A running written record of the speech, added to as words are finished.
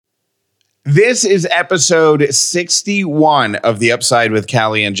This is episode 61 of The Upside with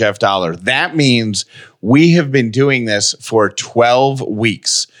Callie and Jeff Dollar. That means we have been doing this for 12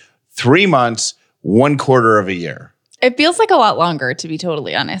 weeks, 3 months, 1/4 of a year. It feels like a lot longer, to be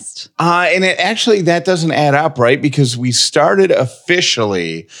totally honest. And it actually, that doesn't add up, right? Because we started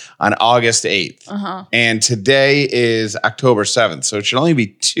officially on August 8th. And today is October 7th. So it should only be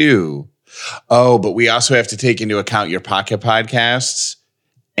 2. Oh, but we also have to take into account your Pocket Podcasts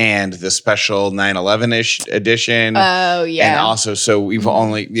and the special 9/11-ish edition. Oh, yeah. And also, so we've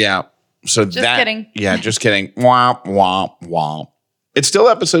only, So Just kidding. Yeah, just kidding. Womp, womp, womp. It's still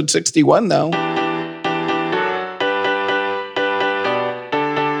episode 61, though.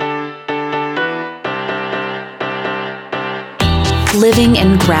 Living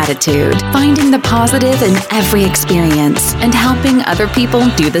in gratitude, finding the positive in every experience, and helping other people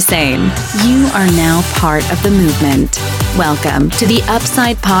do the same. You are now part of the movement. Welcome to the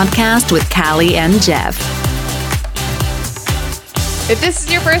Upside Podcast with Callie and Jeff. If this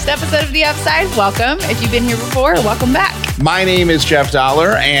is your first episode of The Upside, welcome. If you've been here before, welcome back. My name is Jeff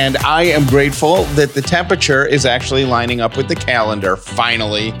Dollar, and I am grateful that the temperature is actually lining up with the calendar,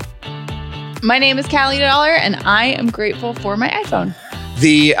 finally. My name is Callie Dollar, and I am grateful for my iPhone.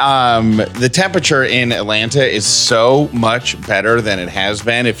 The temperature in Atlanta is so much better than it has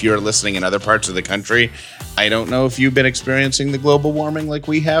been. If you're listening in other parts of the country, I don't know if you've been experiencing the global warming like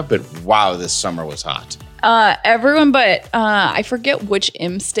we have, but wow, this summer was hot. Everyone but I forget which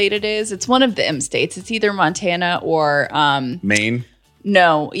M state it is. It's one of the M states. It's either Montana or Maine?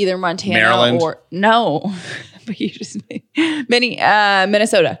 No, either Montana Maryland? or no. But you just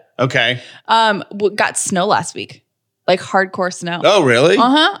Minnesota. Okay. Got snow last week. Like hardcore snow. Oh, really?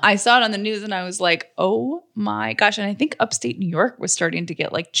 I saw it on the news and I was like, oh my gosh. And I think upstate New York was starting to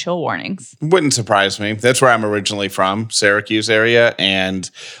get like chill warnings. Wouldn't surprise me. That's where I'm originally from, Syracuse area. And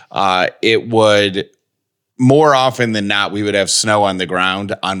it would, more often than not, we would have snow on the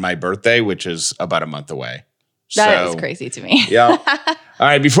ground on my birthday, which is about a month away. That is crazy to me. Yeah. All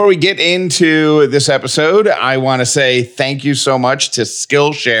right. Before we get into this episode, I want to say thank you so much to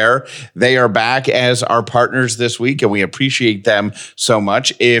Skillshare. They are back as our partners this week, and we appreciate them so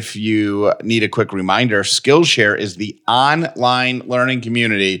much. If you need a quick reminder, Skillshare is the online learning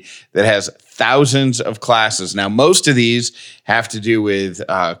community that has thousands of classes. Now, most of these have to do with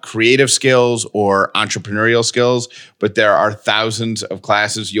creative skills or entrepreneurial skills, but there are thousands of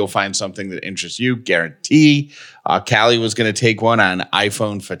classes. You'll find something that interests you, guarantee. Callie was going to take one on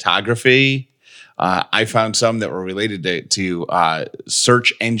iPhone photography. I found some that were related to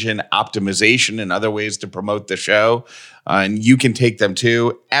search engine optimization and other ways to promote the show. And you can take them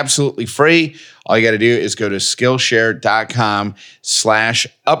too, absolutely free. All you got to do is go to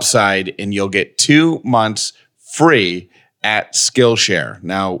Skillshare.com/upside and you'll get 2 months free at Skillshare.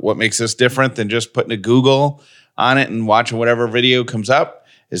 Now, what makes this different than just putting a Google on it and watching whatever video comes up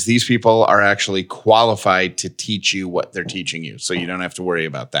is these people are actually qualified to teach you what they're teaching you. So you don't have to worry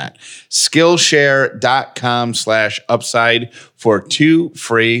about that. Skillshare.com/upside for 2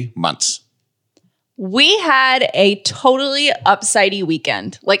 free months. We had a totally upsidey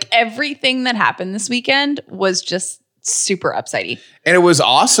weekend. Like everything that happened this weekend was just super upsidey. And it was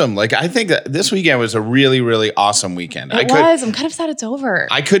awesome. Like I think that this weekend was a really, really awesome weekend. I'm kind of sad it's over.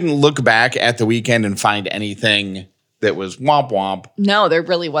 I couldn't look back at the weekend and find anything that was womp womp. No, there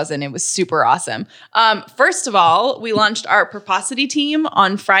really wasn't. It was super awesome. First of all, we launched our Proposity team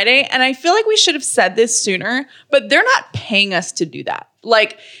on Friday, and I feel like we should have said this sooner, but they're not paying us to do that.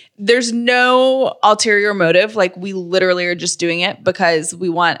 Like, there's no ulterior motive. Like, we literally are just doing it because we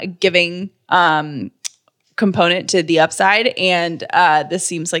want a giving component to the upside, and this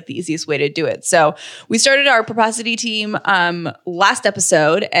seems like the easiest way to do it. So we started our Proposity team last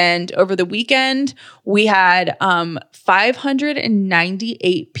episode, and over the weekend we had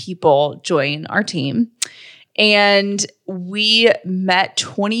 598 people join our team, and we met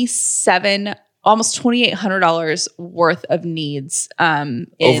almost $2,800 worth of needs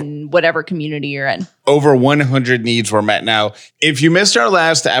in whatever community you're in. Over 100 needs were met. Now, if you missed our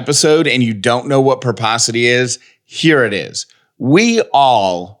last episode and you don't know what Proposity is, here it is. We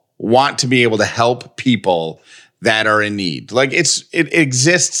all want to be able to help people that are in need. Like it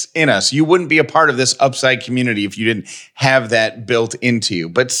exists in us. You wouldn't be a part of this upside community if you didn't have that built into you.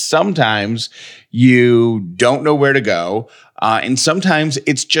 But sometimes you don't know where to go. And sometimes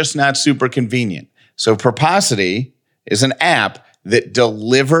it's just not super convenient. So Proposity is an app that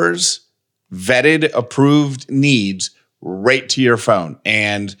delivers vetted, approved needs right to your phone.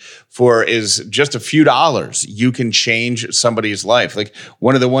 And for is just a few dollars, you can change somebody's life. Like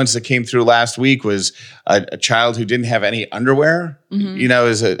one of the ones that came through last week was a child who didn't have any underwear. You know,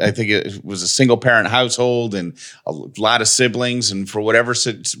 I think it was a single parent household and a lot of siblings. And for whatever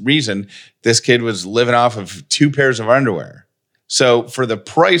reason, this kid was living off of 2 pairs of underwear. So for the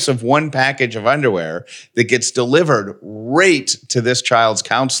price of 1 package of underwear that gets delivered right to this child's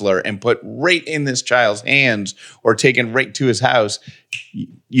counselor and put right in this child's hands or taken right to his house,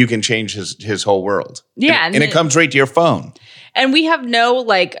 you can change his whole world. Yeah. And it comes right to your phone. And we have no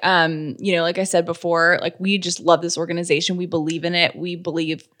like I said before, like we just love this organization. We believe in it. We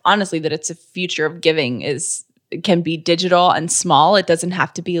believe honestly that it's a future of giving can be digital and small. It doesn't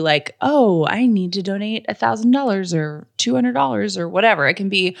have to be like, oh, I need to donate $1,000 or $200 or whatever. It can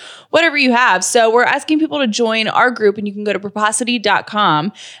be whatever you have. So we're asking people to join our group, and you can go to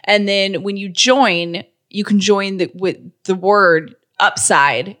Proposity.com. And then when you join, you can join with the word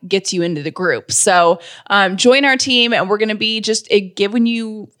upside gets you into the group. So join our team, and we're going to be just give when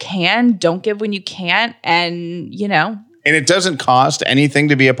you can, don't give when you can't. And, And it doesn't cost anything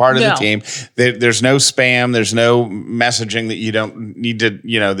to be a part of the team. There's no spam. There's no messaging that you don't need to,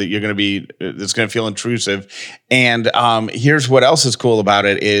 that you're going to be, that's going to feel intrusive. And here's what else is cool about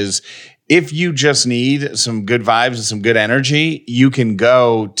it is if you just need some good vibes and some good energy, you can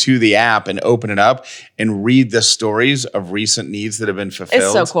go to the app and open it up and read the stories of recent needs that have been fulfilled.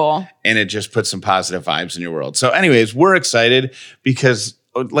 It's so cool. And it just puts some positive vibes in your world. So anyways, we're excited because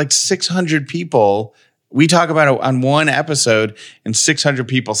like 600 people we talk about it on one episode and 600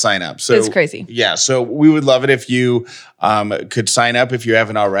 people sign up. So it's crazy. Yeah. So we would love it if you could sign up if you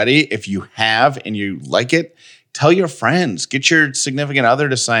haven't already. If you have and you like it, tell your friends, get your significant other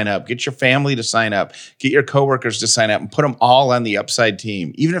to sign up, get your family to sign up, get your coworkers to sign up and put them all on the Upside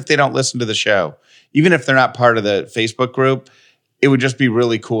team. Even if they don't listen to the show, even if they're not part of the Facebook group, it would just be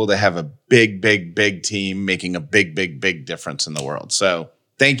really cool to have a big, big, big team making a big, big, big difference in the world. So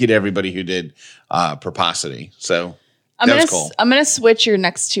thank you to everybody who did Proposity. So that was cool. I'm going to switch your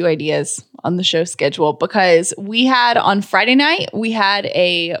next two ideas on the show schedule because we had on Friday night, we had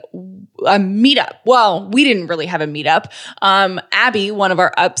a meetup. Well, we didn't really have a meetup. Abby, one of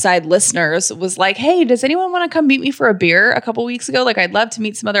our Upside listeners, was like, hey, does anyone want to come meet me for a beer a couple weeks ago? Like, I'd love to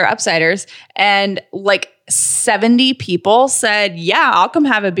meet some other Upsiders. And like 70 people said, yeah, I'll come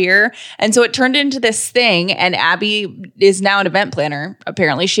have a beer. And so it turned into this thing. And Abby is now an event planner.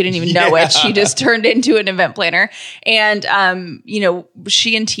 Apparently, she didn't even know it. She just turned into an event planner. And,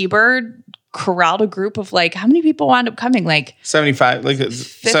 she and T-Bird corralled a group of like, how many people wound up coming? Like 75, like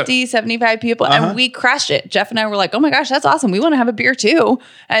 50, 75 people. And we crashed it. Jeff and I were like, oh my gosh, that's awesome. We want to have a beer too.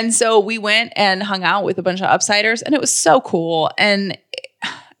 And so we went and hung out with a bunch of Upsiders and it was so cool. And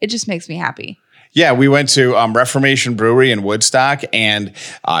it just makes me happy. Yeah, we went to Reformation Brewery in Woodstock and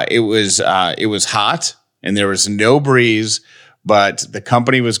it was hot and there was no breeze, but the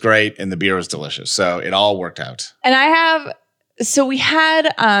company was great and the beer was delicious. So it all worked out. And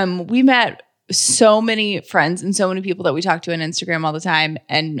we met so many friends and so many people that we talk to on Instagram all the time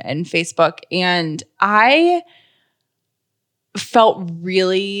and Facebook. And I felt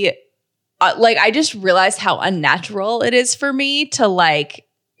really I just realized how unnatural it is for me to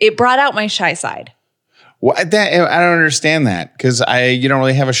it brought out my shy side. Well, I don't understand that because you don't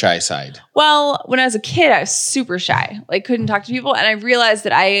really have a shy side. Well, when I was a kid, I was super shy, couldn't talk to people. And I realized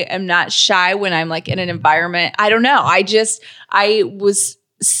that I am not shy when I'm in an environment. I don't know. I was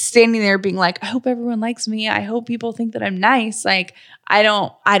standing there being like, I hope everyone likes me. I hope people think that I'm nice. I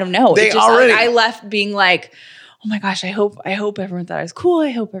don't know. I left being like, oh my gosh, I hope everyone thought I was cool.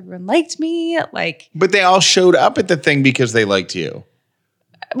 I hope everyone liked me. But they all showed up at the thing because they liked you.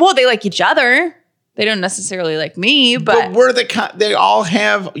 Well, they like each other. They don't necessarily like me, but they all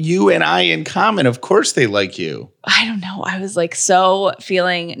have you and I in common. Of course they like you. I don't know. I was so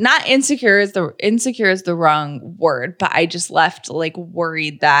feeling not insecure is the wrong word, but I just left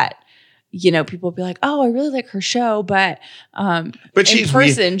worried that, people would be like, oh, I really like her show, but in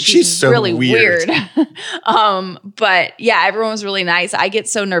person, she's so really weird. But yeah, everyone was really nice. I get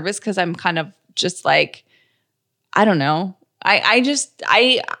so nervous because I'm kind of just I don't know. I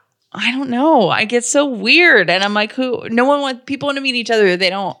don't know. I get so weird. And I'm like, people want to meet each other. They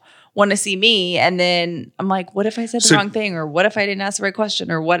don't want to see me. And then I'm like, what if I said the wrong thing? Or what if I didn't ask the right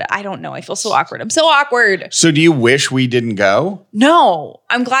question? Or what? I don't know. I feel so awkward. I'm so awkward. So do you wish we didn't go? No,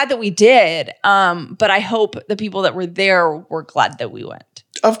 I'm glad that we did. But I hope the people that were there were glad that we went.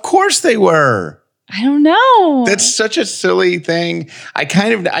 Of course they were. I don't know. That's such a silly thing. I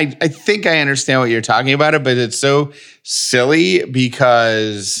think I understand what you're talking about it, but it's so silly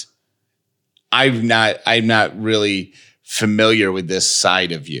because I'm not really familiar with this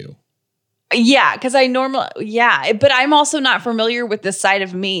side of you. Yeah, because but I'm also not familiar with this side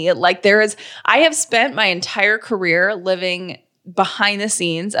of me. Like I have spent my entire career living behind the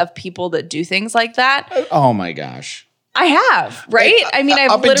scenes of people that do things like that. Oh my gosh. I have, right? I mean,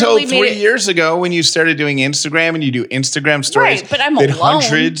 I've up literally until 3 years ago when you started doing Instagram and you do Instagram stories. Right, but I'm alone.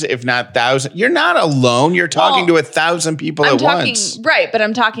 Hundreds, if not thousands. You're not alone. You're talking to 1,000 people at once. Right, but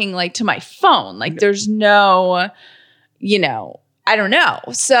I'm talking like to my phone. Like there's no, I don't know.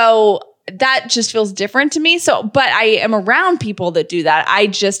 So that just feels different to me. So, but I am around people that do that. I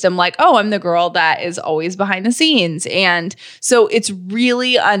just am like, oh, I'm the girl that is always behind the scenes. And so it's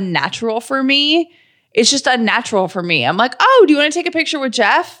really unnatural for me. It's just unnatural for me. I'm like, oh, do you want to take a picture with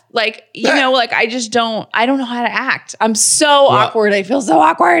Jeff? Like, like I don't know how to act. I'm so awkward. I feel so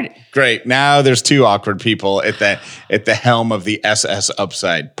awkward. Great. Now there's 2 awkward people at the helm of the SS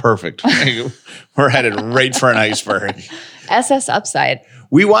Upside. Perfect. We're headed right for an iceberg. SS Upside.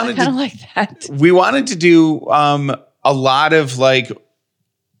 We wanted kind of like that. We wanted to do a lot of like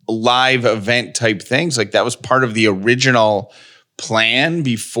live event type things. Like that was part of the original plan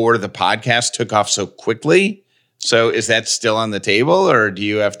before the podcast took off so quickly. So is that still on the table, or do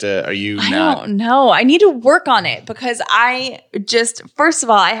you have to, are you not? I don't know. I need to work on it because first of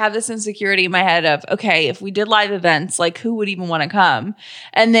all, I have this insecurity in my head of, okay, if we did live events, like who would even want to come?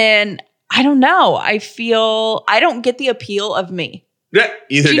 And then I don't know. I feel I don't get the appeal of me. Yeah,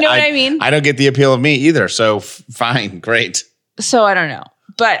 either. Do you know what I mean? I don't get the appeal of me either. So fine. Great. So I don't know.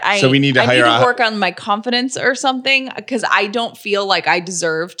 But so we need to I need to work on my confidence or something because I don't feel like I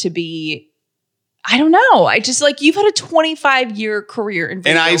deserve to be. I don't know. I just like you've had a 25-year career in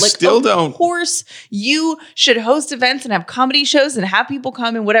video. And I still don't. Of course, you should host events and have comedy shows and have people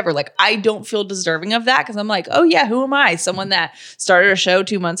come and whatever. Like I don't feel deserving of that because I'm like, oh yeah, who am I? Someone that started a show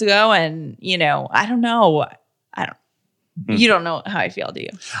 2 months ago and I don't know. You don't know how I feel, do you?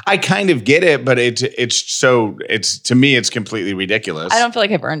 I kind of get it, but it's to me, it's completely ridiculous. I don't feel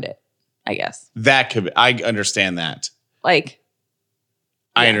like I've earned it, I guess. I understand that. Like,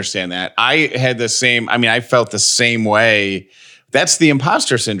 I understand that. I felt the same way. That's the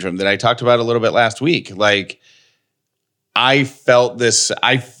imposter syndrome that I talked about a little bit last week. Like, I felt this,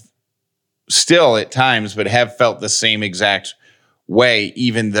 I still at times, but have felt the same exact way,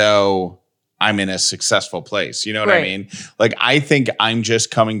 even though I'm in a successful place. You know what I mean? Like, I think I'm just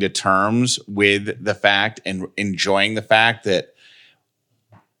coming to terms with the fact and enjoying the fact that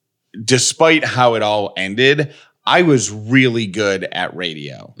despite how it all ended, I was really good at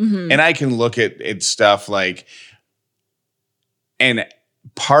radio. Mm-hmm. And I can look at stuff like, and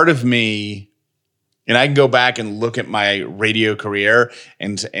part of me, and I can go back and look at my radio career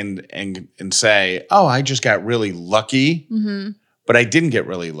and say, oh, I just got really lucky. Mm-hmm. But I didn't get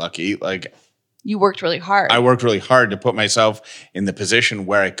really lucky. Like, you worked really hard. I worked really hard to put myself in the position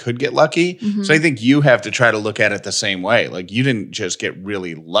where I could get lucky. Mm-hmm. So I think you have to try to look at it the same way. Like, you didn't just get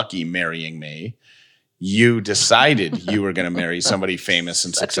really lucky marrying me. You decided you were going to marry somebody famous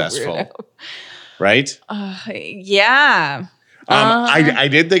and successful. Right? Yeah. I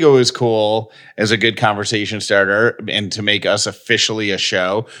did think it was cool as a good conversation starter and to make us officially a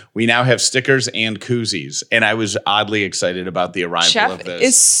show. We now have stickers and koozies, and I was oddly excited about the arrival of this. Chef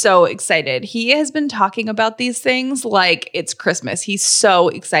is so excited. He has been talking about these things like it's Christmas. He's so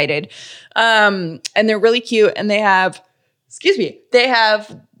excited. And they're really cute, and they have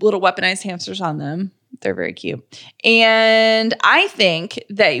little weaponized hamsters on them. They're very cute. And I think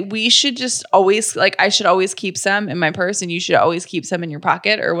that we should just always, like, I should always keep some in my purse and you should always keep some in your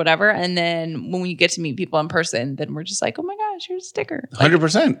pocket or whatever. And then when we get to meet people in person, then we're just like, oh my gosh, here's a sticker. Like,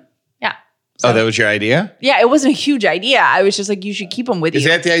 100%. Yeah. So, that was your idea? Yeah, it wasn't a huge idea. I was just like, you should keep them with you. Is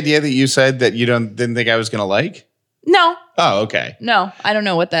that the idea that you said that you didn't think I was going to like? No. Oh, okay. No, I don't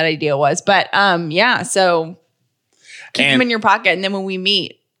know what that idea was. But yeah, so keep them in your pocket. And then when we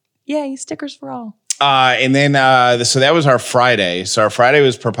meet, yay, stickers for all. And then, so that was our Friday. So our Friday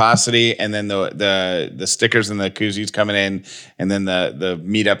was Proposity, and then the stickers and the koozies coming in, and then the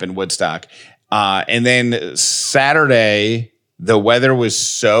meetup in Woodstock. And then Saturday, the weather was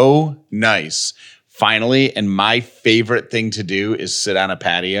so nice. Finally, and my favorite thing to do is sit on a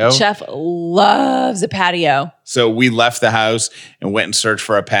patio. Chef loves a patio. So we left the house and went and searched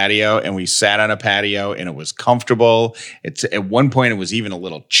for a patio, and we sat on a patio, and it was comfortable. At one point, it was even a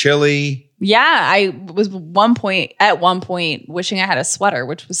little chilly. Yeah, I was at one point wishing I had a sweater,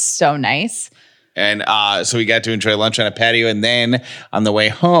 which was so nice. And so we got to enjoy lunch on a patio, and then on the way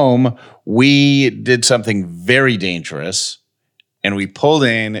home, we did something very dangerous. And we pulled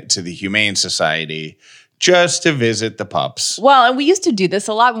in to the Humane Society just to visit the pups. Well, and we used to do this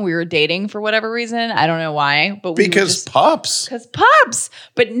a lot when we were dating for whatever reason. I don't know why, but Because pups.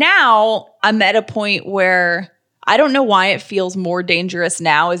 But now I'm at a point where I don't know why it feels more dangerous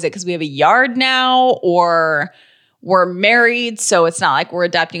now. Is it because we have a yard now, or we're married, so it's not like we're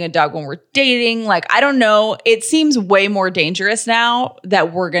adopting a dog when we're dating? Like, I don't know. It seems way more dangerous now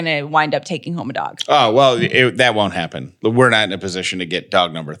that we're going to wind up taking home a dog. Oh, well, that won't happen. We're not in a position to get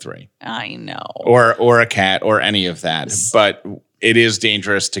dog number 3. I know. Or a cat or any of that. But it is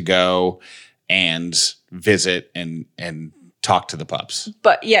dangerous to go and visit and talk to the pups.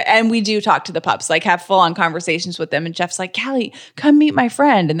 But yeah, and we do talk to the pups, like have full on conversations with them. And Jeff's like, Callie, come meet my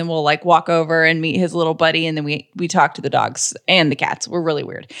friend. And then we'll like walk over and meet his little buddy. And then we talk to the dogs and the cats. We're really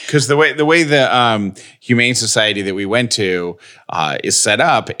weird. Because the way the Humane Society that we went to is set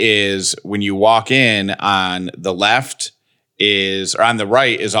up is when you walk in, on the left or on the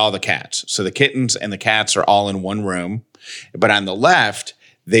right is all the cats. So the kittens and the cats are all in one room. But on the left,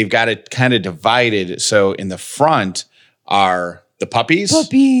 they've got it kind of divided. So in the front are the puppies.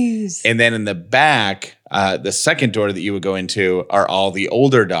 And then in the back, the second door that you would go into are all the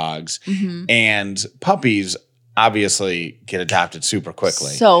older dogs. Mm-hmm. And puppies obviously get adopted super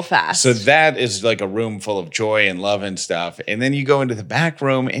quickly. So fast. So that is like a room full of joy and love and stuff. And then you go into the back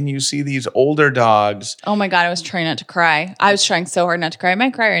room and you see these older dogs. Oh my God, I was trying not to cry. I was trying so hard not to cry. I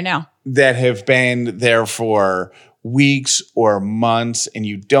might cry right now. That have been there for weeks or months, and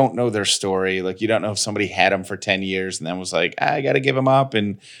you don't know their story. Like, you don't know if somebody had them for 10 years and then was like, I got to give them up,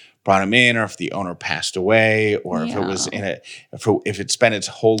 and brought them in, or if the owner passed away, or if it was if it spent its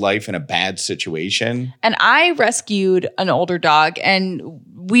whole life in a bad situation. And I rescued an older dog, and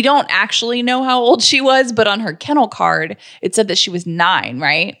we don't actually know how old she was, but on her kennel card, it said that she was 9,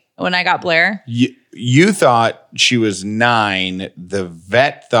 right? When I got Blair. You thought she was 9. The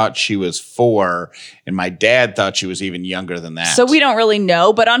vet thought she was 4. And my dad thought she was even younger than that. So we don't really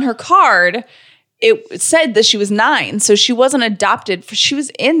know. But on her card, it said that she was 9. So she wasn't adopted. She was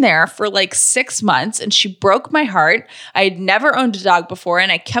in there for like 6 months, and she broke my heart. I had never owned a dog before,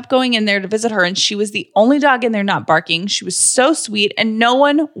 and I kept going in there to visit her, and she was the only dog in there not barking. She was so sweet, and no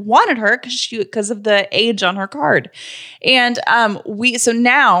one wanted her because of the age on her card. And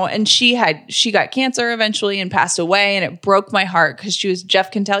she got cancer eventually and passed away, and it broke my heart because Jeff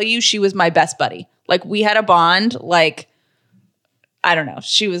can tell you, she was my best buddy. Like, we had a bond, like, I don't know.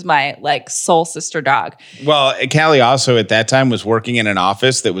 She was my like soul sister dog. Well, Callie also at that time was working in an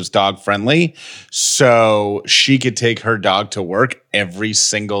office that was dog friendly. So she could take her dog to work every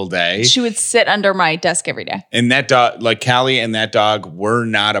single day. She would sit under my desk every day. And that dog, like Callie and that dog, were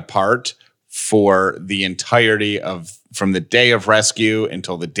not apart for the entirety from the day of rescue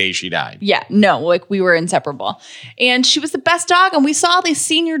until the day she died. Yeah, no, like we were inseparable. And she was the best dog. And we saw all these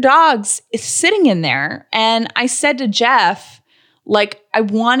senior dogs sitting in there. And I said to Jeff, like, I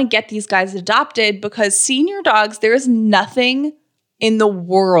want to get these guys adopted because senior dogs, there is nothing in the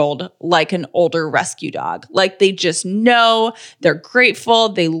world like an older rescue dog. Like, they just know, they're grateful,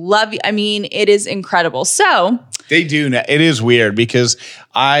 they love you. I mean, it is incredible. So they do. It is weird because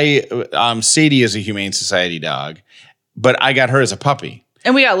Sadie is a Humane Society dog, but I got her as a puppy.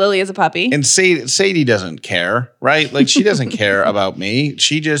 And we got Lily as a puppy. And Sadie doesn't care, right? Like, she doesn't care about me.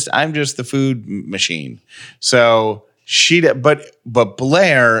 I'm just the food machine. So but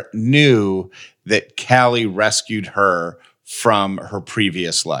Blair knew that Callie rescued her from her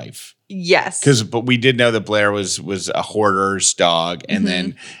previous life. Yes. But we did know that Blair was a hoarder's dog. And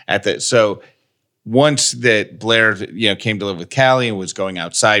then so once that Blair, came to live with Callie and was going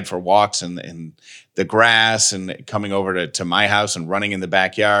outside for walks in the grass and coming over to my house and running in the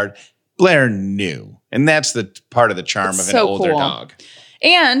backyard, Blair knew. And that's the part of the charm of an older dog.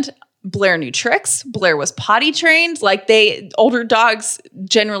 And Blair knew tricks. Blair was potty trained. Like, older dogs,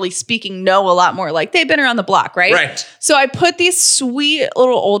 generally speaking, know a lot more. Like, they've been around the block, right? Right. So I put these sweet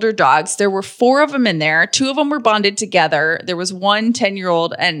little older dogs. There were 4 of them in there. 2 of them were bonded together. There was one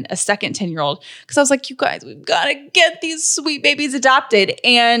 10-year-old and a second 10-year-old. Because I was like, you guys, we've got to get these sweet babies adopted.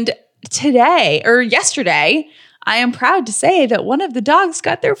 And yesterday, I am proud to say that one of the dogs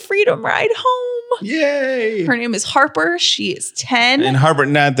got their freedom ride home. Yay. Her name is Harper. She is 10. And Harper,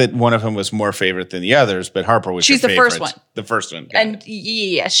 not that one of them was more favorite than the others, but Harper was She's your favorite. She's the first one. The first one. And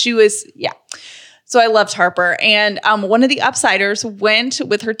yeah, she was, yeah. So I loved Harper. And one of the upsiders went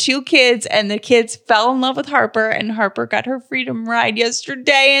with her 2 kids, and the kids fell in love with Harper, and Harper got her freedom ride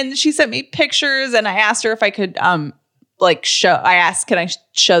yesterday. And she sent me pictures, and I asked her if I could can I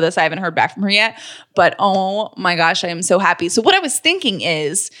show this? I haven't heard back from her yet, but oh my gosh, I am so happy. So what I was thinking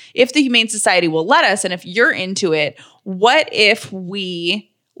is, if the Humane Society will let us, and if you're into it, what if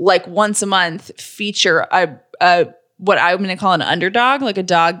we like once a month feature a what I'm going to call an underdog, like a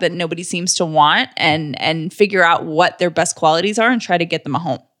dog that nobody seems to want, and figure out what their best qualities are and try to get them a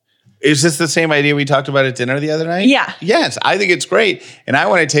home. Is this the same idea we talked about at dinner the other night? Yeah. Yes, I think it's great. And I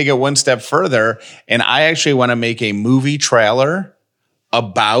want to take it one step further. And I actually want to make a movie trailer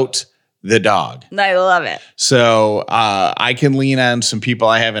about the dog. I love it. So I can lean on some people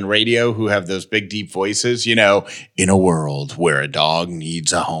I have in radio who have those big, deep voices, in a world where a dog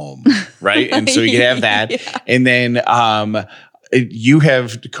needs a home, right? And so you can have that. Yeah. And then you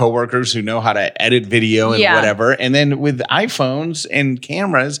have coworkers who know how to edit video and whatever. And then with iPhones and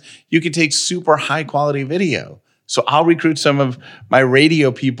cameras, you can take super high quality video. So I'll recruit some of my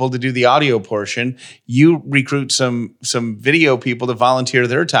radio people to do the audio portion. You recruit some video people to volunteer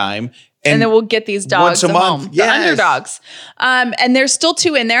their time. And then we'll get these dogs once a month. home. Yes. The underdogs. And there's still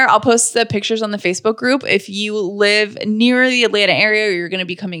 2 in there. I'll post the pictures on the Facebook group. If you live near the Atlanta area, or you're going to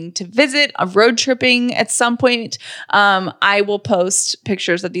be coming to visit, a road tripping at some point, I will post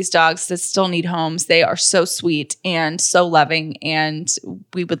pictures of these dogs that still need homes. They are so sweet and so loving, and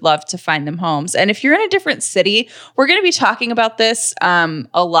we would love to find them homes. And if you're in a different city, we're going to be talking about this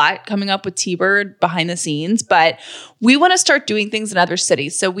a lot coming up with T-Bird behind the scenes, but we want to start doing things in other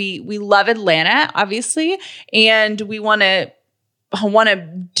cities. So we love Atlanta, obviously, and we want to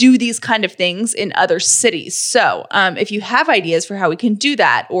do these kind of things in other cities. So if you have ideas for how we can do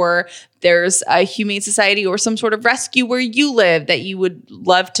that, or there's a humane society or some sort of rescue where you live that you would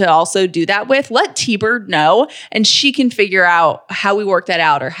love to also do that with, let T-Bird know, and she can figure out how we work that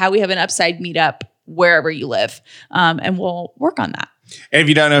out, or how we have an Upside meetup wherever you live, and we'll work on that. And if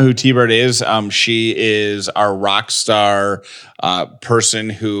you don't know who T-Bird is, she is our rock star person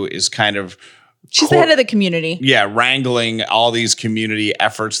who is kind of... She's the head of the community. Yeah, wrangling all these community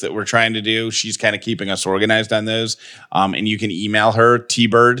efforts that we're trying to do. She's kind of keeping us organized on those. And you can email her,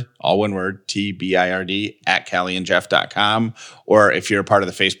 T-Bird, all one word, TBIRD, @CallieandJeff.com. Or if you're a part of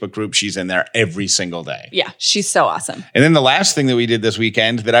the Facebook group, she's in there every single day. Yeah, she's so awesome. And then the last thing that we did this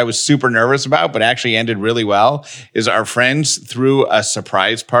weekend that I was super nervous about, but actually ended really well, is our friends threw a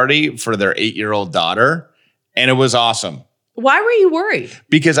surprise party for their 8-year-old daughter. And it was awesome. Why were you worried?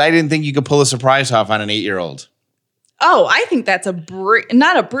 Because I didn't think you could pull a surprise off on an 8-year-old. Oh, I think that's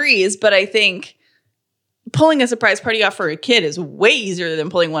not a breeze, but I think pulling a surprise party off for a kid is way easier than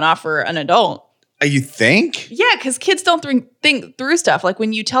pulling one off for an adult. You think? Yeah, because kids don't think through stuff. Like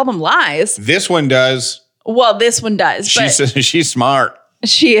when you tell them lies. This one does. Well, this one does. She's smart.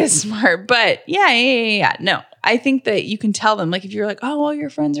 She is smart. But yeah. No. I think that you can tell them, like, if you're like, oh, well,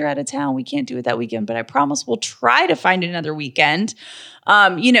 your friends are out of town, we can't do it that weekend, but I promise we'll try to find another weekend.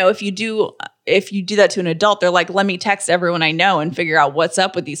 If you do that to an adult, they're like, let me text everyone I know and figure out what's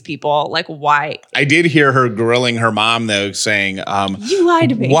up with these people. Like, why? I did hear her grilling her mom, though, saying, you lied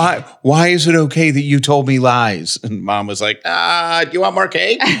to me. Why is it okay that you told me lies? And mom was like, do you want more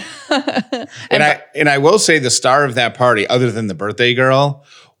cake? and I will say the star of that party, other than the birthday girl,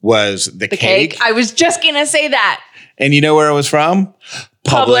 was the cake. I was just going to say that. And you know where it was from?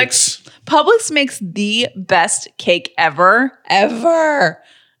 Publix. Publix makes the best cake ever.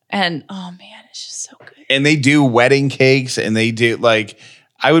 And oh man, it's just so good. And they do wedding cakes, and they do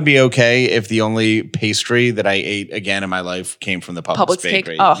I would be okay if the only pastry that I ate again in my life came from the Publix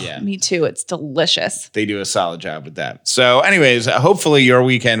bakery. Cake. Oh, yeah. Me too. It's delicious. They do a solid job with that. So anyways, hopefully your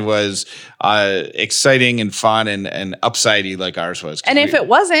weekend was exciting and fun and upsidey like ours was. And if it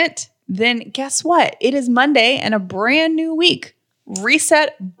wasn't, then guess what? It is Monday and a brand new week.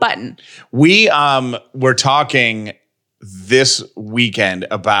 Reset button. We were talking this weekend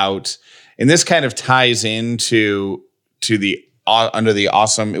about, and this kind of ties into the under the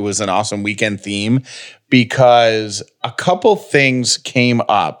awesome, it was an awesome weekend theme, because a couple things came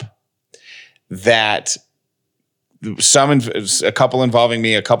up that a couple involving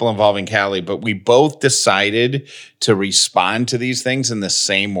me, a couple involving Callie, but we both decided to respond to these things in the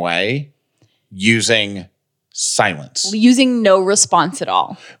same way, using silence. Using no response at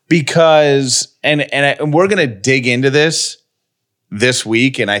all. Because, and we're going to dig into this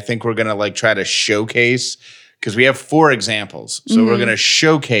week, and I think we're going to try to showcase, because we have 4 examples. So we're going to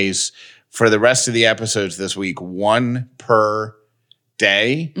showcase for the rest of the episodes this week, 1 per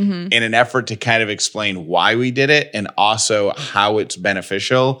day, in an effort to kind of explain why we did it and also how it's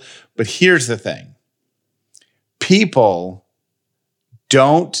beneficial. But here's the thing. People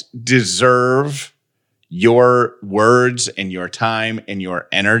don't deserve your words and your time and your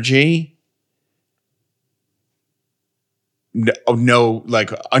energy. No,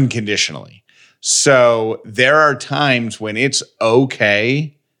 unconditionally. So there are times when it's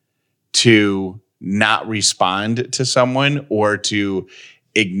okay to not respond to someone, or to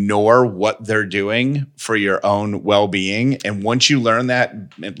ignore what they're doing for your own well-being. And once you learn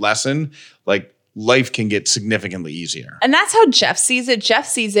that lesson, like life can get significantly easier. And that's how Jeff sees it. Jeff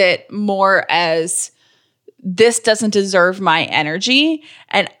sees it more as this doesn't deserve my energy.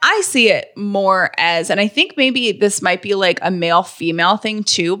 And I see it more as, and I think maybe this might be like a male-female thing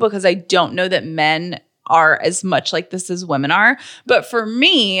too, because I don't know that men are as much like this as women are. But for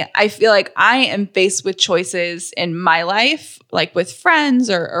me, I feel like I am faced with choices in my life, like with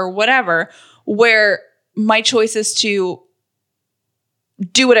friends or whatever, where my choice is to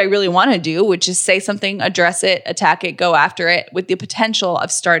do what I really want to do, which is say something, address it, attack it, go after it, with the potential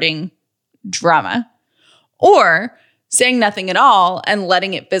of starting drama. Or saying nothing at all and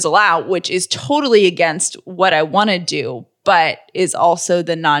letting it fizzle out, which is totally against what I want to do, but is also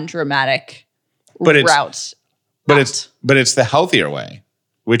the non-dramatic route. But it's the healthier way,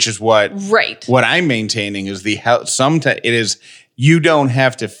 which is what I'm maintaining is the health. Sometimes it is, you don't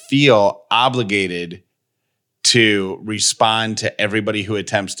have to feel obligated to respond to everybody who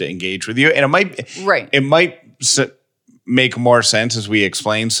attempts to engage with you. And it might make more sense as we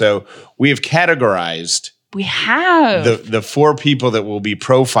explain. So we have categorized the 4 people that we'll be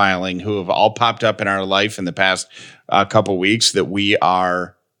profiling who have all popped up in our life in the past couple weeks that we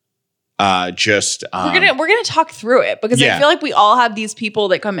are we're gonna talk through it because I feel like we all have these people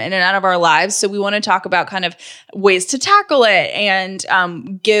that come in and out of our lives. So we want to talk about kind of ways to tackle it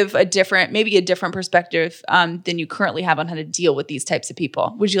and give a different perspective than you currently have on how to deal with these types of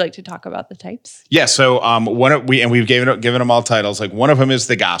people. Would you like to talk about the types? Yeah. So we've given them all titles. Like one of them is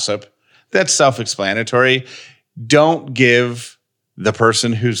the gossip. That's self-explanatory. Don't give the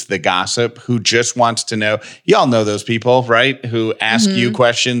person who's the gossip, who just wants to know. Y'all know those people, right? Who ask you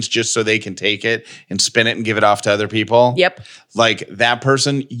questions just so they can take it and spin it and give it off to other people. Yep. Like that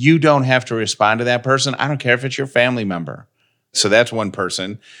person, you don't have to respond to that person. I don't care if it's your family member. So that's one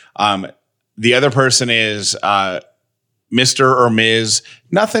person. The other person is Mr. or Ms.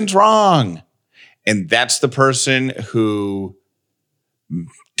 Nothing's wrong. And that's the person who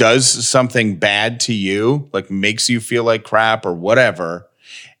does something bad to you, like makes you feel like crap or whatever,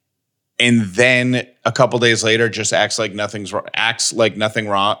 and then a couple days later just acts like nothing is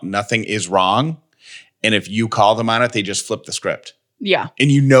wrong. And if you call them on it, they just flip the script. Yeah.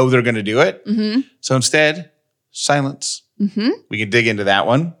 And you know they're going to do it. Mm-hmm. So instead, silence. Mm-hmm. We can dig into that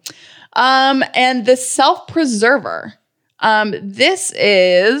one. And the self-preserver. This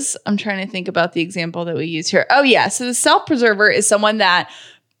is, I'm trying to think about the example that we use here. Oh yeah. So the self-preserver is someone that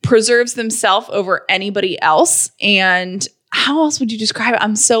preserves themselves over anybody else. And how else would you describe it?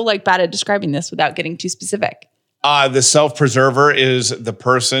 I'm so bad at describing this without getting too specific. The self-preserver is the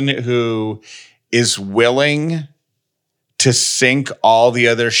person who is willing to sink all the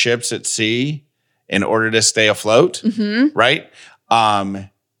other ships at sea in order to stay afloat, right?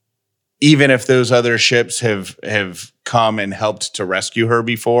 Even if those other ships have come and helped to rescue her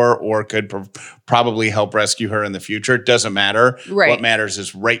before or could probably help rescue her in the future, it doesn't matter. Right. What matters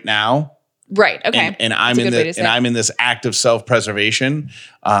is right now. Right. Okay. And I'm in this act of self-preservation.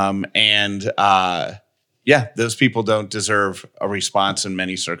 Those people don't deserve a response in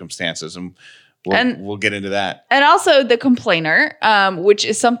many circumstances. And we'll get into that. And also the complainer, which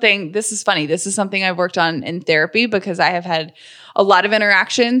is something, this is funny. This is something I've worked on in therapy because I have had a lot of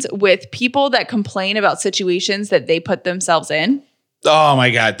interactions with people that complain about situations that they put themselves in. Oh my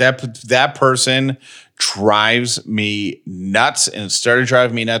God. That person drives me nuts, and it started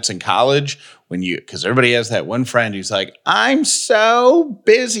driving me nuts in college because everybody has that one friend who's like, I'm so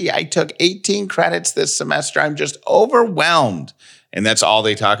busy. I took 18 credits this semester. I'm just overwhelmed. And that's all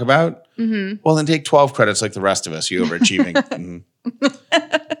they talk about. Mm-hmm. Well, then take 12 credits like the rest of us, you overachieving. Mm-hmm.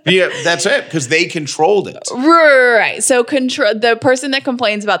 Yeah, that's it, because they controlled it. Right. So the person that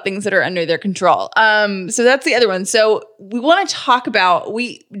complains about things that are under their control. So that's the other one. So we want to talk about,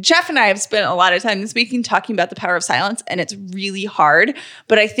 Jeff and I have spent a lot of time this week talking about the power of silence, and it's really hard.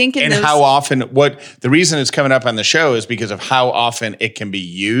 But I think how often, the reason it's coming up on the show is because of how often it can be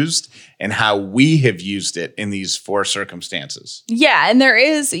used and how we have used it in these 4 circumstances. Yeah. And there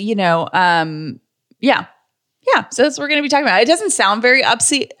is, Yeah, so that's what we're going to be talking about. It doesn't sound very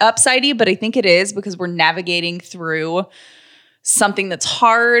upsidey, but I think it is because we're navigating through something that's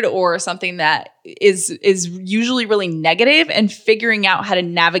hard or something that is usually really negative, and figuring out how to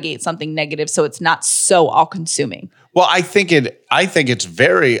navigate something negative so it's not so all-consuming. Well, I think it's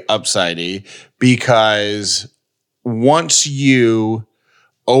very upsidey because once you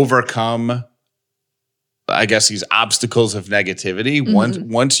overcome, I guess, these obstacles of negativity,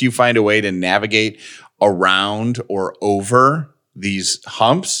 once you find a way to navigate around or over these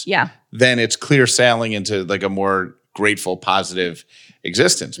humps, then it's clear sailing into like a more grateful, positive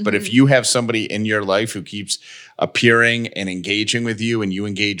existence. But if you have somebody in your life who keeps appearing and engaging with you and you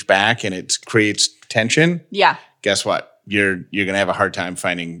engage back and it creates tension, guess what? You're going to have a hard time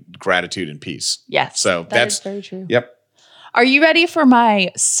finding gratitude and peace. Yes. So that's very true. Yep. Are you ready for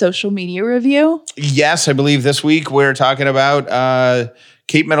my social media review? Yes, I believe this week we're talking about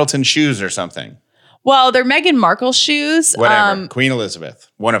Kate Middleton shoes or something. Well, they're Meghan Markle shoes. Whatever. Queen Elizabeth.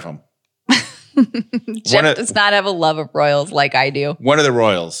 One of them. Jeff does not have a love of royals like I do. One of the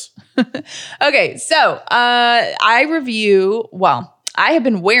royals. Okay, so I have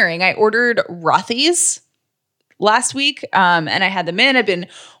been wearing, I ordered Rothy's last week, and I had them in. I've been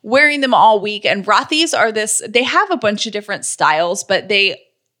wearing them all week, and Rothy's are they have a bunch of different styles, but they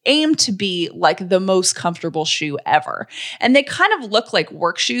aim to be like the most comfortable shoe ever. And they kind of look like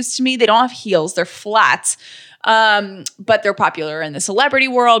work shoes to me. They don't have heels, they're flats. But they're popular in the celebrity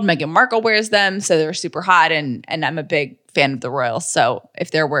world. Meghan Markle wears them, so they're super hot, and I'm a big fan of the royals. So if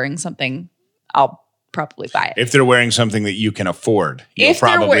they're wearing something, I'll probably buy it. If they're wearing something that you can afford, you'll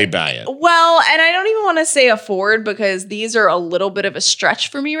probably buy it. Well, and I don't even want to say afford because these are a little bit of a stretch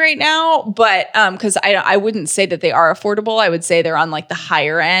for me right now. But because I wouldn't say that they are affordable. I would say they're on like the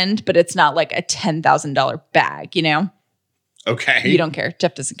higher end, but it's not like a $10,000 bag, you know? Okay. You don't care.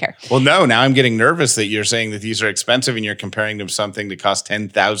 Jeff doesn't care. Well, no, now I'm getting nervous that you're saying that these are expensive and you're comparing them to something that costs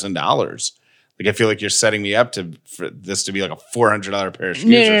 $10,000. Like, I feel like you're setting me up for this to be like a $400 pair of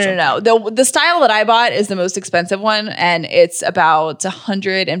shoes. No. The style that I bought is the most expensive one, and it's about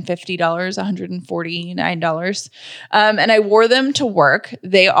 $150, $149. And I wore them to work.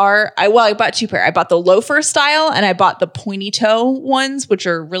 I bought two pair. I bought the loafer style and I bought the pointy toe ones, which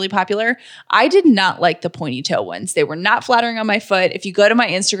are really popular. I did not like the pointy toe ones. They were not flattering on my foot. If you go to my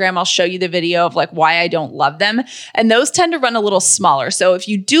Instagram, I'll show you the video of like why I don't love them. And those tend to run a little smaller. So if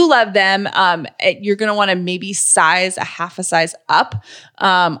you do love them, you're going to want to maybe size a half a size up.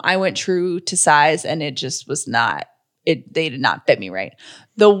 I went true to size and it just was not, they did not fit me right.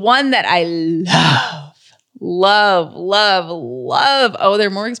 The one that I love. Oh, they're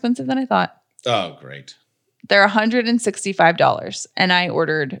more expensive than I thought. Oh, great. They're $165 and I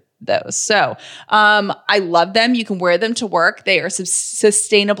ordered those. So I love them. You can wear them to work. They are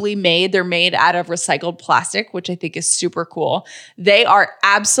sustainably made. They're made out of recycled plastic, which I think is super cool. They are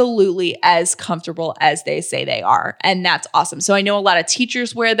absolutely as comfortable as they say they are. And that's awesome. So I know a lot of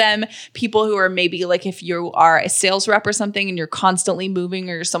teachers wear them. People who are maybe like if you are a sales rep or something and you're constantly moving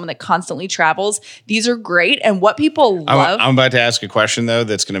or you're someone that constantly travels, these are great. And what people love. I'm about to ask a question, though,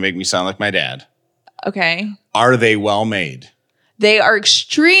 that's going to make me sound like my dad. Okay. Are they well made? They are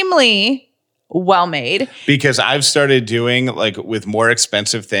extremely well made. Because I've started doing like with more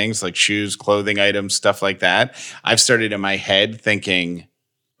expensive things like shoes, clothing items, stuff like that. I've started in my head thinking,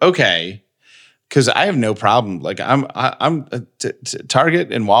 okay, because I have no problem. Like I'm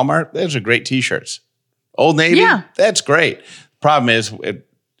Target and Walmart. Those are great T-shirts. Old Navy, that's great. Problem is, they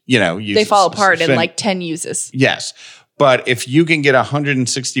fall apart in like 10 uses. Yes. But if you can get a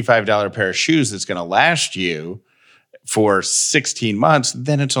 $165 pair of shoes that's going to last you for 16 months,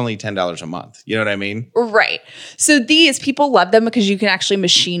 then it's only $10 a month. You know what I mean? Right. So these people love them because you can actually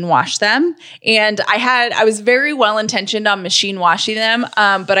machine wash them. And I was very well intentioned on machine washing them.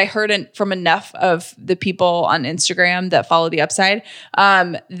 But I heard from enough of the people on Instagram that follow the Upside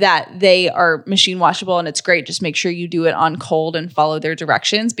that they are machine washable and it's great. Just make sure you do it on cold and follow their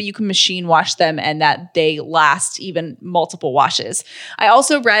directions, but you can machine wash them and that they last even multiple washes. I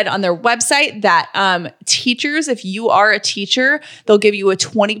also read on their website that teachers, if you are a teacher, they'll give you a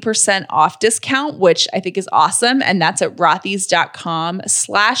 20% off discount, which I think is awesome. And that's at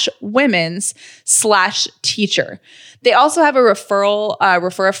rothys.com/women's/teacher. They also have a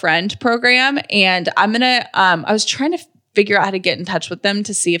refer a friend program. And I was trying to figure out how to get in touch with them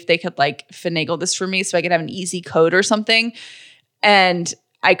to see if they could like finagle this for me so I could have an easy code or something. And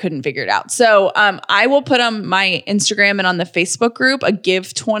I couldn't figure it out. So I will put on my Instagram and on the Facebook group a give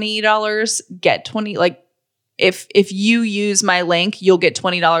 $20, get 20, like if you use my link, you'll get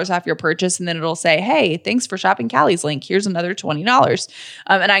 $20 off your purchase. And then it'll say, hey, thanks for shopping Callie's link. Here's another $20.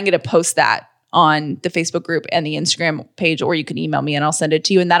 And I'm going to post that on the Facebook group and the Instagram page, or you can email me and I'll send it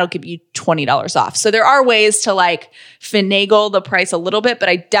to you and that'll give you $20 off. So there are ways to like finagle the price a little bit, but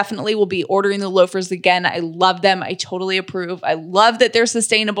I definitely will be ordering the loafers again. I love them. I totally approve. I love that they're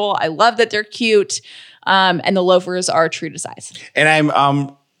sustainable. I love that they're cute. And the loafers are true to size. And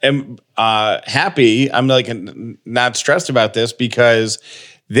I'm happy. I'm like not stressed about this because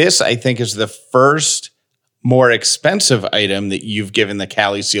this, I think, is the first more expensive item that you've given the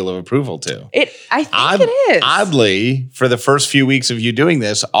Callie seal of approval to. I think it is. Oddly, for the first few weeks of you doing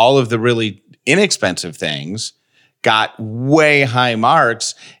this, all of the really inexpensive things got way high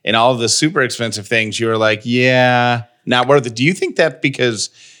marks and all of the super expensive things, you were like, yeah, not worth it. Do you think that because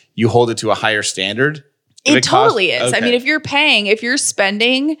you hold it to a higher standard? It totally is. Okay. I mean, if you're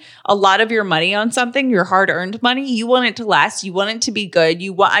spending a lot of your money on something, your hard-earned money, you want it to last. You want it to be good.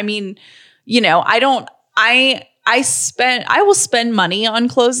 I will spend money on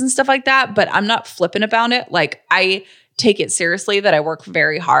clothes and stuff like that, but I'm not flippant about it. Like, I take it seriously that I work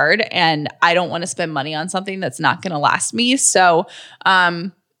very hard and I don't want to spend money on something that's not going to last me. So,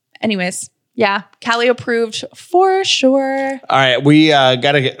 anyways. Yeah, Callie approved for sure. All right, we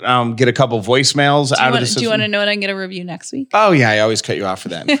got to get a couple voicemails out of the system. Do you want to know what I'm going to review next week? Oh, yeah, I always cut you off for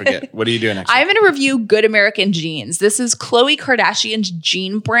that and forget. What are you doing next week? I'm going to review Good American Jeans. This is Khloe Kardashian's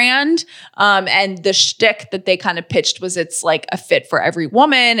jean brand. And the shtick that they kind of pitched was it's like a fit for every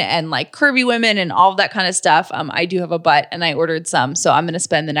woman and like curvy women and all of that kind of stuff. I do have a butt and I ordered some. So I'm going to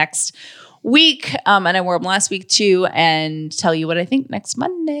spend the next week, and I wore them last week too, and tell you what I think next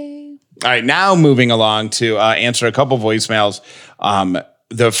Monday. All right, now moving along to answer a couple voicemails.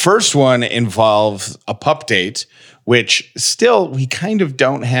 The first one involves a pup date, which still we kind of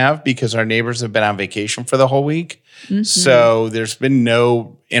don't have because our neighbors have been on vacation for the whole week. Mm-hmm. So there's been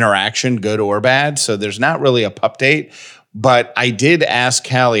no interaction, good or bad. So there's not really a pup date. But I did ask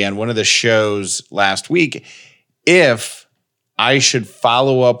Callie on one of the shows last week if I should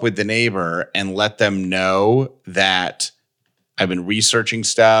follow up with the neighbor and let them know that I've been researching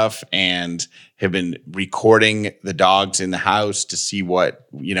stuff and have been recording the dogs in the house to see what,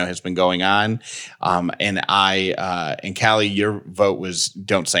 has been going on. And Callie, your vote was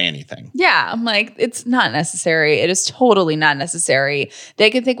don't say anything. Yeah. I'm like, it's not necessary. It is totally not necessary.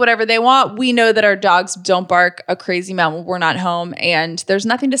 They can think whatever they want. We know that our dogs don't bark a crazy amount when we're not home, and there's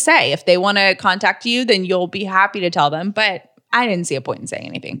nothing to say. If they want to contact you, then you'll be happy to tell them. But I didn't see a point in saying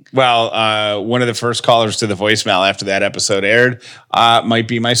anything. Well, one of the first callers to the voicemail after that episode aired might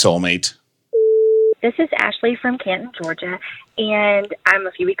be my soulmate. This is Ashley from Canton, Georgia, and I'm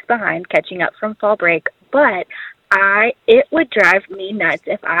a few weeks behind catching up from fall break, but it would drive me nuts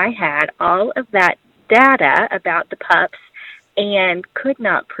if I had all of that data about the pups and could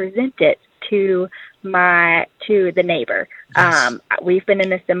not present it to the neighbor. Yes. We've been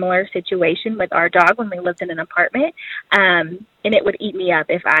in a similar situation with our dog when we lived in an apartment, and it would eat me up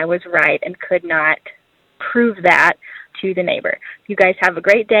if I was right and could not prove that to the neighbor. You guys have a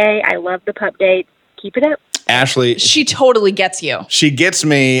great day. I love the pup dates. Keep it up. Ashley. She totally gets you. She gets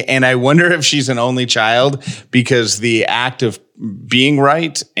me, and I wonder if she's an only child because the act of being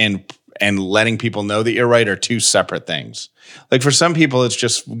right and letting people know that you're right are two separate things. Like for some people, it's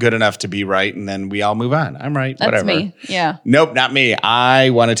just good enough to be right, and then we all move on. I'm right, That's whatever. Me, yeah. Nope, not me. I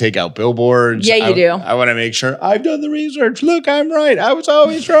want to take out billboards. Yeah, you do. I want to make sure I've done the research. Look, I'm right. I was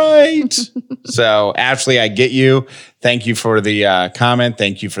always right. So, Ashley, I get you. Thank you for the comment.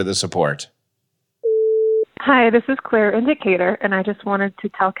 Thank you for the support. Hi, this is Claire in Decatur, and I just wanted to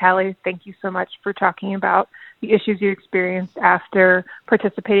tell Callie thank you so much for talking about the issues you experienced after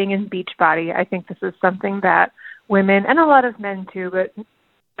participating in Beachbody. I think this is something that women, and a lot of men too, but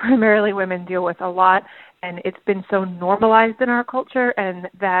primarily women deal with a lot, and it's been so normalized in our culture, and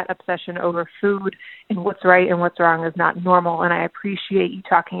that obsession over food and what's right and what's wrong is not normal, and I appreciate you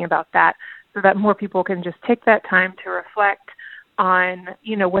talking about that so that more people can just take that time to reflect on,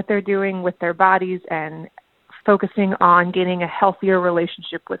 what they're doing with their bodies and focusing on gaining a healthier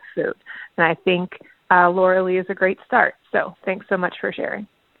relationship with food. And I think Laura Lee is a great start. So thanks so much for sharing.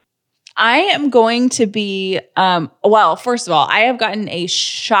 I am going to be, first of all, I have gotten a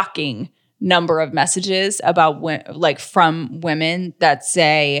shocking number of messages about from women that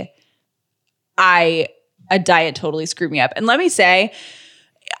say, a diet totally screwed me up. And let me say,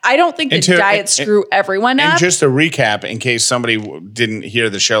 I don't think that diets screw everyone up. And just to recap, in case somebody didn't hear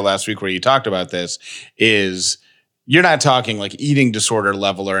the show last week where you talked about this, is you're not talking like eating disorder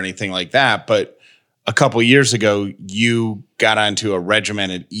level or anything like that, but a couple years ago, you got onto a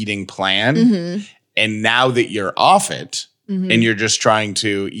regimented eating plan. Mm-hmm. And now that you're off it mm-hmm. and you're just trying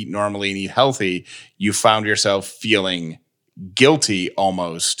to eat normally and eat healthy, you found yourself feeling guilty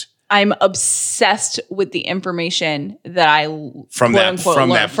almost. I'm obsessed with the information that I learned from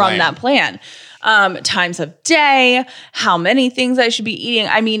that plan. Times of day, how many things I should be eating.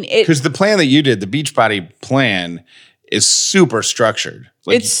 I mean, because the plan that you did, the Beachbody plan, is super structured.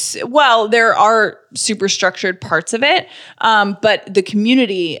 There are super structured parts of it, but the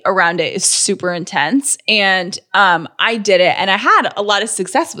community around it is super intense. And I did it, and I had a lot of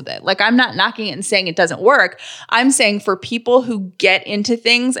success with it. Like, I'm not knocking it and saying it doesn't work. I'm saying for people who get into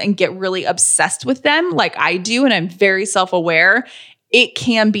things and get really obsessed with them, like I do, and I'm very self-aware, it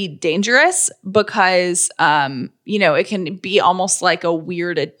can be dangerous because, it can be almost like a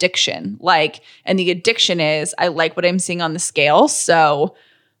weird addiction. And the addiction is, I like what I'm seeing on the scale. So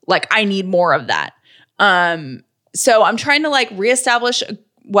I need more of that. So I'm trying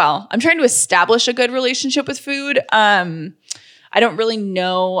to establish a good relationship with food. I don't really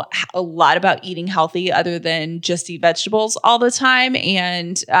know a lot about eating healthy other than just eat vegetables all the time.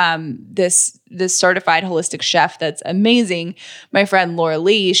 And this certified holistic chef that's amazing, my friend Laura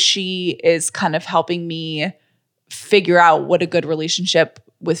Lee, she is kind of helping me figure out what a good relationship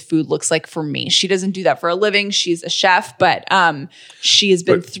with food looks like for me. She doesn't do that for a living. She's a chef, but she has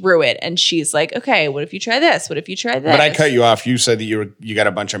been through it, and she's like, okay, what if you try this? What if you try this? But I cut you off. You said that you got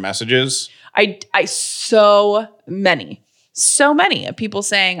a bunch of messages. So many of people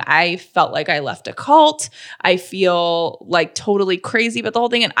saying, I felt like I left a cult. I feel totally crazy about the whole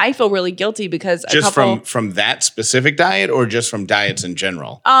thing. And I feel really guilty because from that specific diet, or just from diets in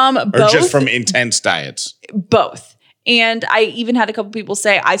general? Both. Or just from intense diets? Both. And I even had a couple people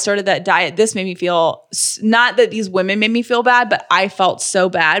say, I started that diet. This made me feel, not that these women made me feel bad, but I felt so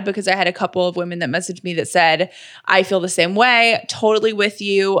bad because I had a couple of women that messaged me that said, I feel the same way, totally with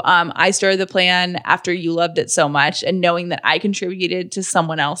you. I started the plan after you loved it so much, and knowing that I contributed to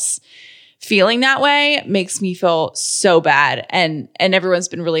someone else feeling that way makes me feel so bad. And everyone's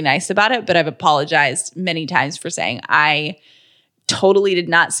been really nice about it, but I've apologized many times for saying I totally did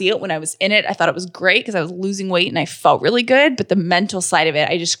not see it when I was in it. I thought it was great because I was losing weight and I felt really good, but the mental side of it,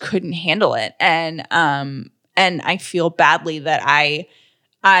 I just couldn't handle it. And I feel badly that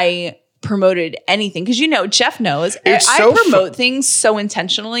I promoted anything because Jeff knows I promote things so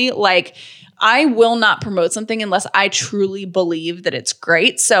intentionally. I will not promote something unless I truly believe that it's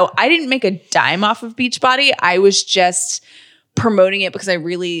great. So I didn't make a dime off of Beachbody. I was just promoting it because I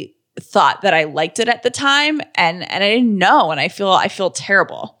really thought that I liked it at the time, and I didn't know, and I feel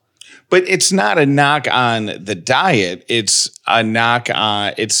terrible. But it's not a knock on the diet. It's not a knock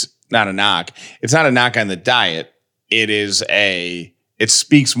on the diet. It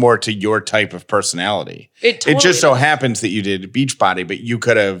speaks more to your type of personality. It just so happens that you did Beachbody, but you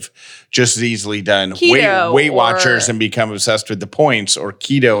could have just as easily done Weight Watchers and become obsessed with the points, or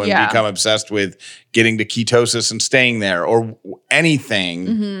keto and become obsessed with getting to ketosis and staying there, or anything.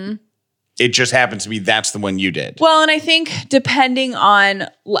 Mm-hmm. It just happens to be that's the one you did. Well, and I think depending on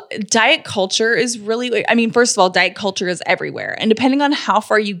diet culture is really, first of all, diet culture is everywhere. And depending on how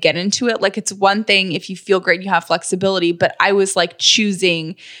far you get into it, it's one thing if you feel great, you have flexibility. But I was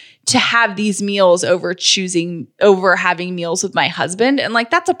choosing to have these meals over having meals with my husband. And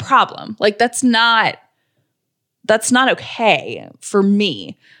that's a problem. That's not okay for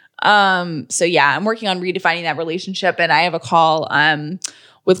me. So yeah, I'm working on redefining that relationship, and I have a call,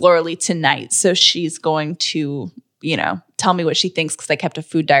 with Laura Lee tonight. So she's going to, tell me what she thinks, because I kept a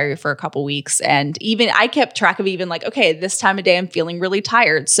food diary for a couple weeks. And even I kept track of okay, this time of day, I'm feeling really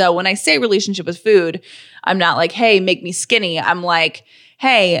tired. So when I say relationship with food, I'm not hey, make me skinny. I'm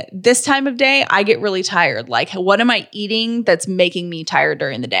hey, this time of day, I get really tired. What am I eating that's making me tired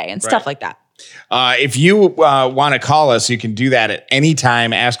during the day, and stuff like that. If you want to call us, you can do that at any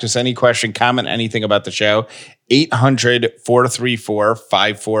time. Ask us any question, comment anything about the show.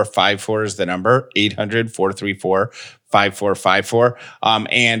 800-434-5454 is the number. 800-434-5454.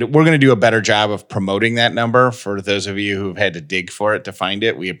 And we're going to do a better job of promoting that number for those of you who've had to dig for it to find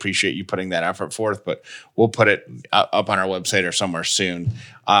it. We appreciate you putting that effort forth, but we'll put it up on our website or somewhere soon.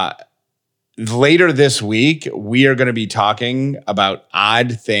 Later this week, we are going to be talking about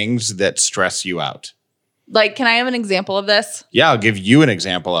odd things that stress you out. Can I have an example of this? Yeah, I'll give you an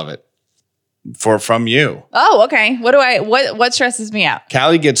example of it from you. Oh, okay. What stresses me out?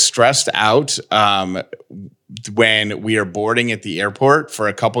 Callie gets stressed out when we are boarding at the airport. For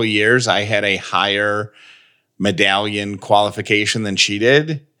a couple of years, I had a higher medallion qualification than she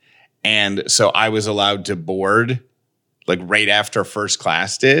did. And so I was allowed to board right after first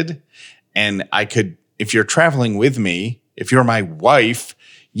class did. And I could, if you're traveling with me, if you're my wife,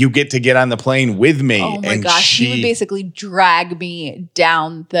 you get to get on the plane with me. Oh my gosh, she would basically drag me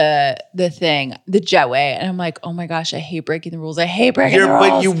down the jetway. And I'm like, oh my gosh, I hate breaking the rules. I hate breaking the rules.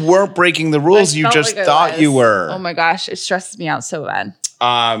 But you weren't breaking the rules. You just thought you were. Oh my gosh, it stresses me out so bad.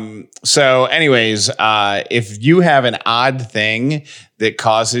 So anyways, if you have an odd thing that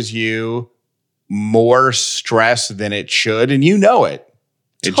causes you more stress than it should, and you know it.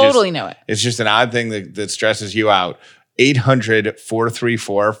 Know it. It's just an odd thing that stresses you out.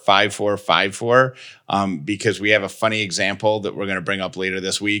 800-434-5454, because we have a funny example that we're going to bring up later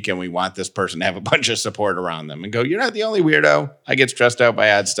this week, and we want this person to have a bunch of support around them and go, you're not the only weirdo. I get stressed out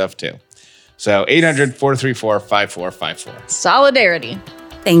by odd stuff too. So 800-434-5454. Solidarity.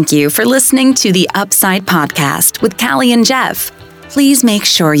 Thank you for listening to the Upside Podcast with Callie and Jeff. Please make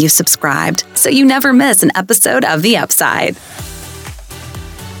sure you subscribed so you never miss an episode of The Upside.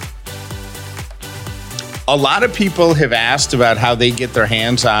 A lot of people have asked about how they get their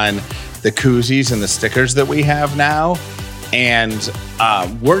hands on the koozies and the stickers that we have now. And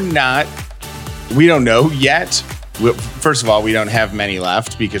we don't know yet. First of all, we don't have many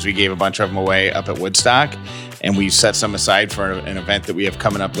left because we gave a bunch of them away up at Woodstock. And we set some aside for an event that we have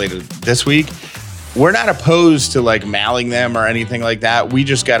coming up later this week. We're not opposed to like mailing them or anything like that. We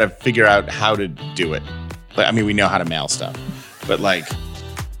just got to figure out how to do it. I mean, we know how to mail stuff, but like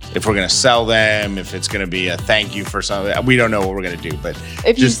if we're going to sell them, if it's going to be a thank you for something, we don't know what we're going to do. But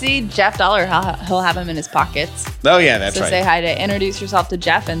if you see Jeff Dollar, he'll have them in his pockets. Oh yeah, that's right. So say hi to introduce yourself to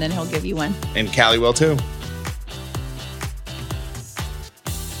Jeff, and then he'll give you one. And Callie will too.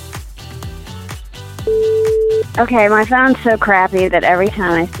 Okay, my phone's so crappy that every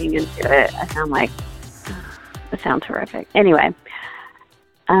time I sing into it, I sound like, it sounds horrific. Anyway,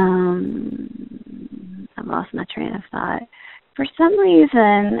 I lost my train of thought. For some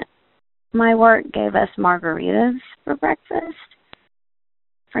reason, my work gave us margaritas for breakfast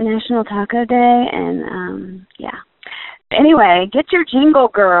for National Taco Day, and yeah. Anyway, get your jingle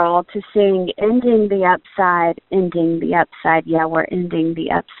girl to sing Ending the Upside, Ending the Upside. Yeah, we're ending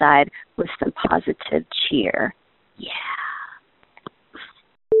the upside with some positive cheer. Yeah.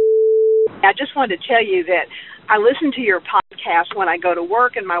 I just wanted to tell you that I listen to your podcast when I go to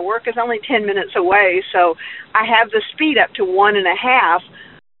work, and my work is only 10 minutes away, so I have the speed up to 1.5,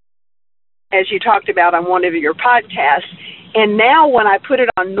 as you talked about on one of your podcasts. And now when I put it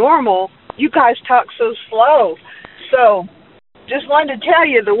on normal, you guys talk so slow. So just wanted to tell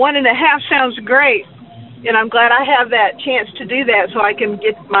you the 1.5 sounds great. And I'm glad I have that chance to do that so I can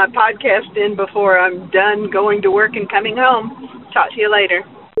get my podcast in before I'm done going to work and coming home. Talk to you later.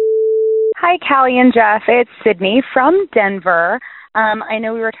 Hi, Callie and Jeff. It's Sydney from Denver. I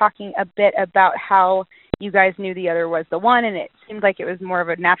know we were talking a bit about how you guys knew the other was the one, and it seemed like it was more of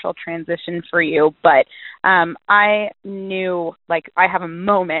a natural transition for you. But I knew, like, I have a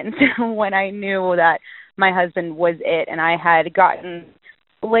moment when I knew that my husband was it, and I had gotten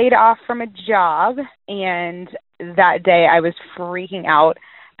laid off from a job, and that day I was freaking out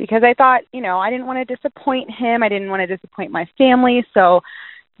because I thought, I didn't want to disappoint him. I didn't want to disappoint my family. So,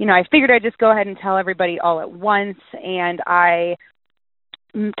 I figured I'd just go ahead and tell everybody all at once, and I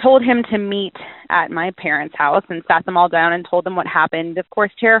told him to meet at my parents' house and sat them all down and told them what happened, of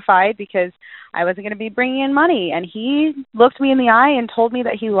course terrified because I wasn't going to be bringing in money. And he looked me in the eye and told me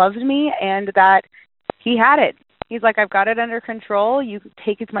that he loved me and that he had it. He's like, I've got it under control. You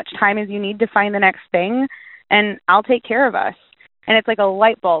take as much time as you need to find the next thing, and I'll take care of us. And it's like a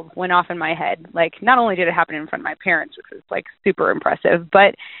light bulb went off in my head. Like, not only did it happen in front of my parents, which was like super impressive,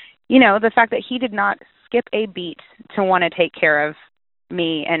 but, the fact that he did not skip a beat to want to take care of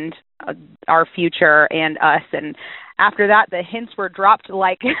me and our future and us. And after that, the hints were dropped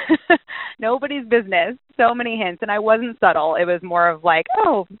like nobody's business. So many hints. And I wasn't subtle. It was more of like,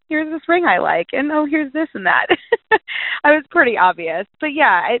 oh, here's this ring I like. And oh, here's this and that. I was pretty obvious. But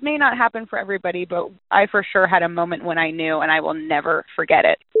yeah, it may not happen for everybody, but I for sure had a moment when I knew, and I will never forget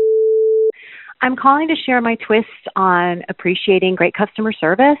it. I'm calling to share my twist on appreciating great customer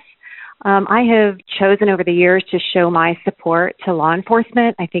service. I have chosen over the years to show my support to law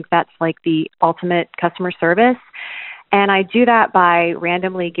enforcement. I think that's like the ultimate customer service. And I do that by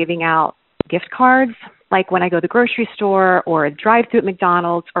randomly giving out gift cards. Like when I go to the grocery store or a drive-thru at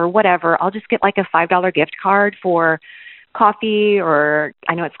McDonald's or whatever, I'll just get like a $5 gift card for coffee or,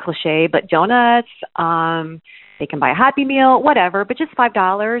 I know it's cliche, but donuts. They can buy a Happy Meal, whatever, but just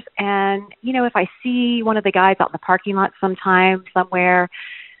 $5. And, if I see one of the guys out in the parking lot somewhere,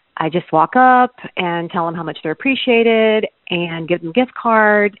 I just walk up and tell them how much they're appreciated and give them a gift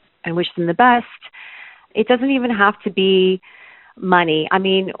card and wish them the best. It doesn't even have to be money. I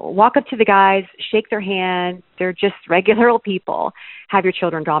mean, walk up to the guys, shake their hand. They're just regular old people. Have your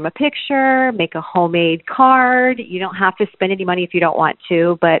children draw them a picture, make a homemade card. You don't have to spend any money if you don't want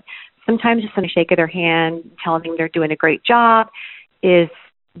to, but sometimes just a shake of their hand, telling them they're doing a great job is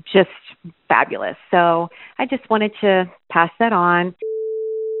just fabulous. So I just wanted to pass that on.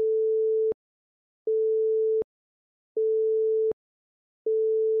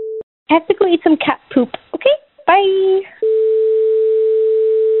 I have to go eat some cat poop.